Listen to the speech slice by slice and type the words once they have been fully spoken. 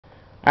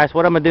Alright, so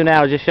what I'm going to do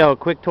now is just show a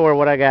quick tour of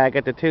what I got. I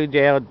got the two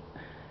JL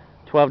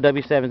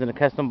 12W7s in a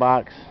custom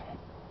box.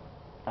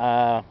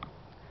 I've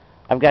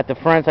got the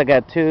fronts. I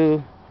got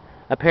a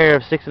pair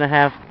of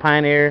 6.5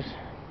 Pioneers.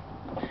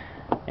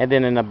 And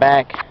then in the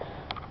back,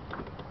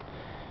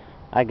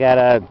 I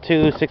got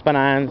two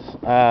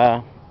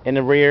 6x9s in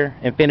the rear,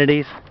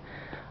 Infinities.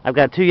 I've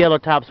got two yellow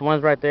tops.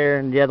 One's right there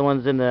and the other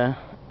one's in the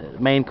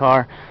main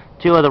car.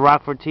 Two of the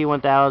Rockford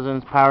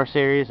T1000s Power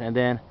Series, and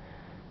then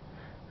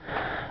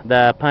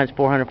the Punch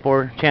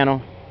 404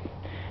 channel.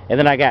 And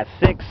then I got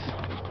six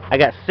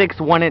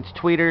 1-inch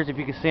tweeters, if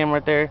you can see them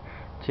right there.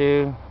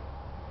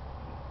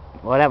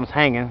 Well, that one's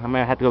hanging. I'm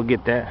gonna have to go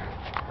get that.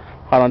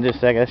 Hold on just a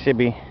second. That should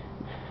be,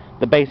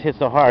 the bass hits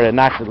so hard it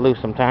knocks it loose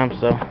sometimes,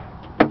 so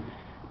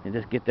you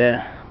just get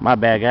that. My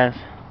bad, guys.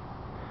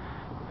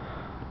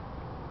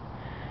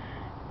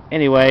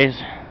 Anyways,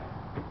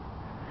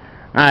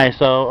 alright,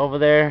 so over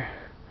there,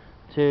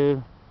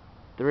 2,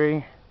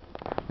 3,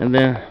 and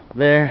then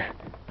there,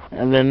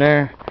 and then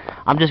there.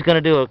 I'm just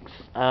gonna do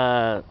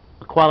a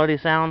quality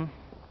sound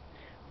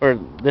for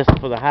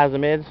the highs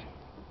and mids.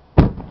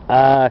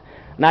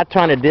 Not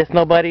trying to diss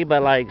nobody,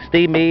 but like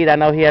Steve Meade, I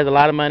know he has a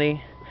lot of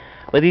money,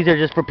 but these are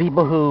just for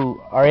people who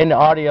are into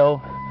audio,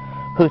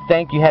 who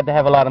think you have to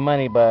have a lot of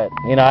money. But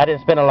you know, I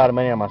didn't spend a lot of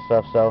money on my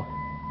stuff. So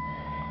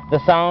the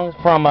songs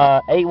from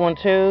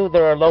 812,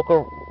 they're a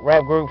local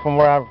rap group from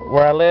where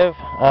I live.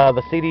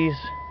 The CD's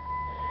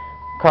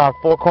called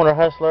Four Corner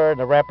Hustler, and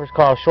the rapper's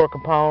called Short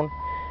Capone.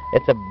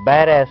 It's a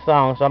badass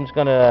song, so I'm just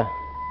gonna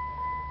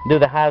do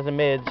the highs and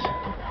mids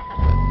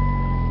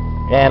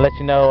and let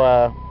you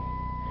know,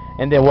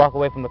 and then walk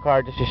away from the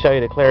car just to show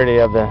you the clarity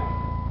of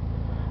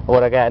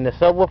what I got. And the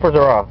subwoofers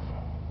are off.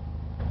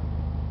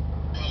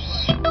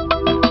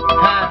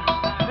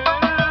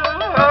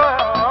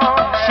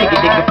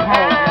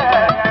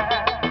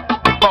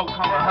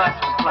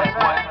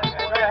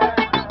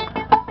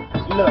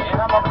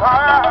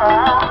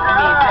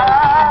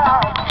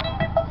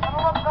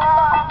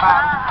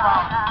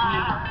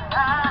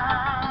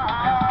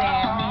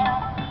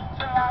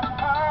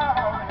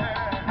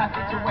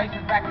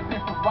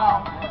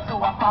 So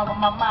I follow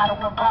my motto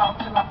and ball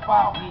till I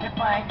fall. If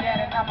I ain't got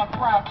it, I'ma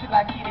crawl till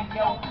I get it,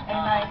 yo. And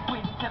I ain't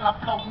quitting till I'm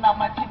floating out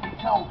my tippy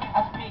toe.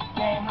 I speak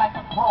game like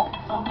a pro.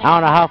 I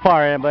don't know how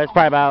far in, but it's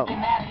probably about,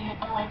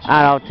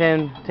 I don't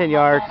know, 10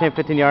 yards, 10,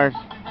 15 yards.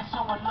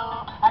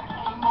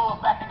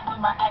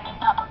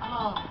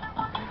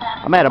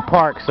 I'm at a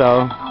park,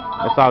 so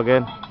it's all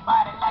good.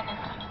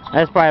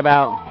 That's probably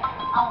about,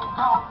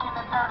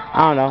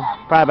 I don't know,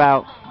 probably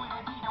about,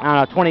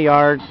 20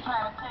 yards.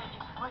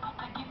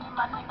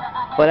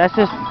 But that's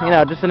just, you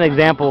know, just an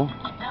example.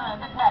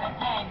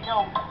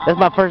 That's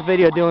my first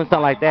video doing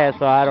something like that,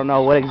 so I don't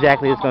know what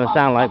exactly it's going to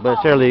sound like, but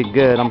it's surely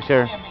good, I'm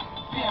sure.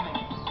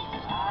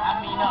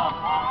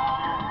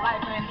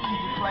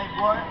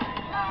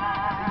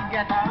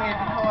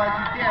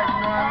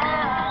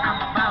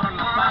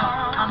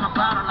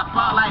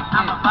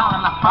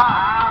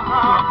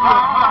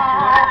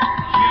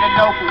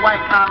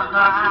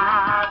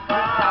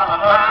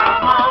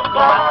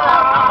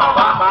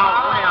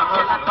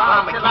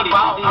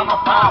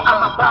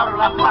 I'm a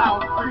bottle of power,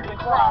 creep and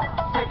crawl,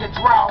 take a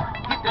draw,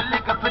 get the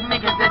liquor for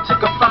niggas that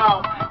took a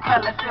fall.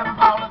 Color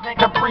symbols and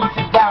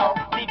caprices, dog.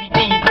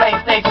 DVD,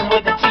 PlayStation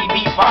with the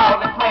TV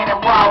falling, playing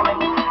and walling.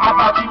 How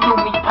about you knew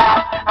me,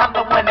 pop? I'm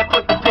the one that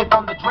put the flip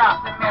on the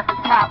drop, and that's the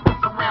top.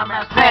 Surround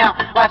my sound,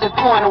 watch a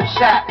porno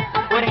shot.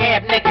 With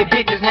half naked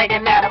bitches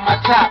hanging out of my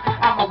top.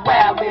 I'm a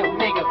wild little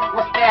nigga,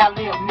 what style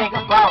little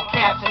nigga? Ball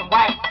caps and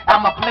white.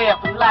 I'm a player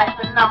for life,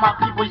 and all my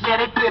people,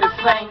 yeah, they feel the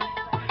same.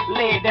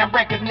 Lay them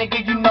records,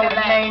 nigga, you know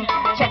the name.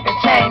 Check the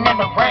chain and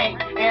the ring,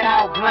 and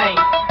I'll blame.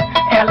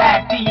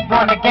 LID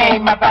run the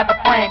game, I'm about to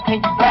frame.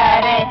 Can you buy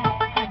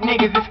that?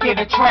 Niggas is scared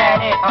to try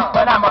that.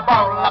 But I'm a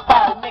baller, I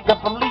follow, nigga,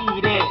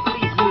 believe that.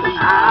 Please,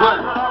 what?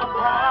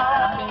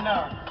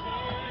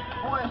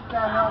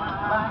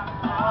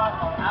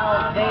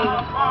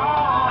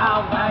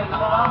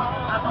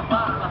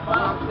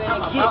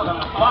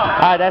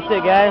 Alright, that's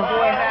it, guys.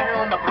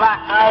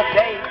 All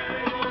day,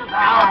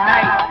 all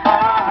night.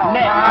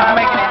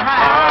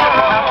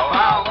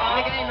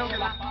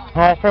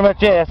 That's pretty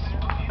much it.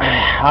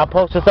 I'll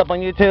post this up on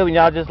YouTube and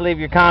y'all just leave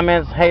your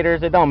comments.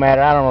 Haters, it don't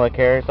matter. I don't really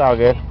care. It's all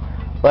good.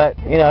 But,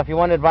 you know, if you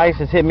want advice,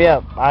 just hit me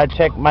up. I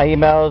check my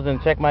emails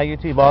and check my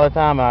YouTube all the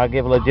time. I'll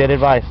give legit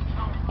advice.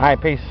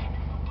 Alright, peace.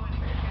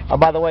 Oh,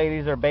 by the way,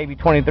 these are baby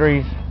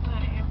 23s,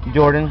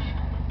 Jordans.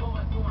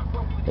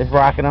 Just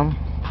rocking them.